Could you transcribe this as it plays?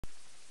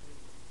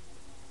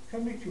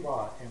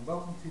Konnichiwa, and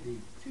welcome to the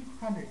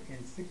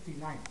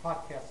 269th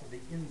podcast of the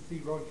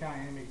NC Rowan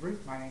County Anime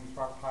Group. My name is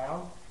Robert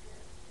Pyle,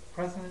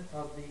 president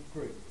of the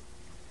group.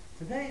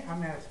 Today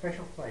I'm at a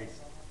special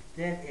place,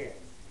 Dead Ed.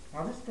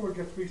 Now this store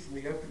just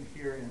recently opened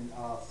here in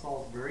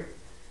Salisbury,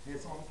 and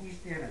it's on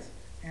East Ennis.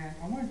 And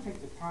I want to take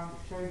the time to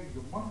show you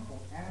the wonderful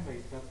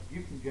anime stuff that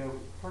you can go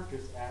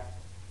purchase at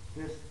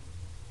this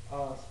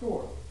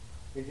store.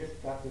 They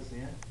just got this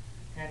in,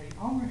 and the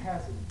owner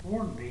has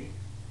informed me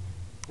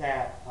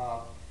that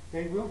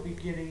they will be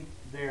getting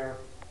their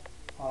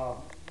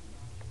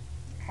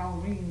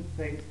Halloween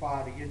things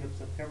by the end of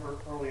September,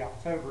 early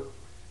October.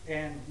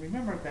 And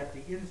remember that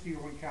the NC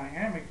Rowan County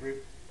Anime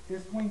Group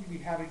is going to be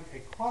having a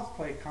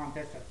cosplay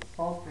contest at the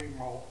Salisbury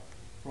Mall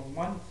from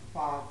 1 to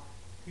 5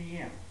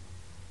 p.m.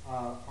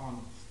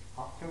 On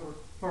October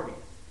 30th.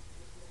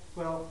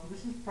 Well,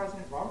 this is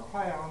President Robert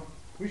Pyle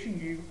wishing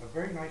you a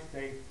very nice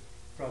day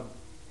from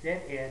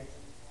Dead Ed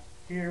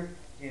here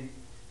in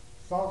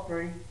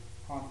Salisbury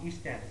on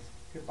East Ennis.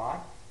 Goodbye.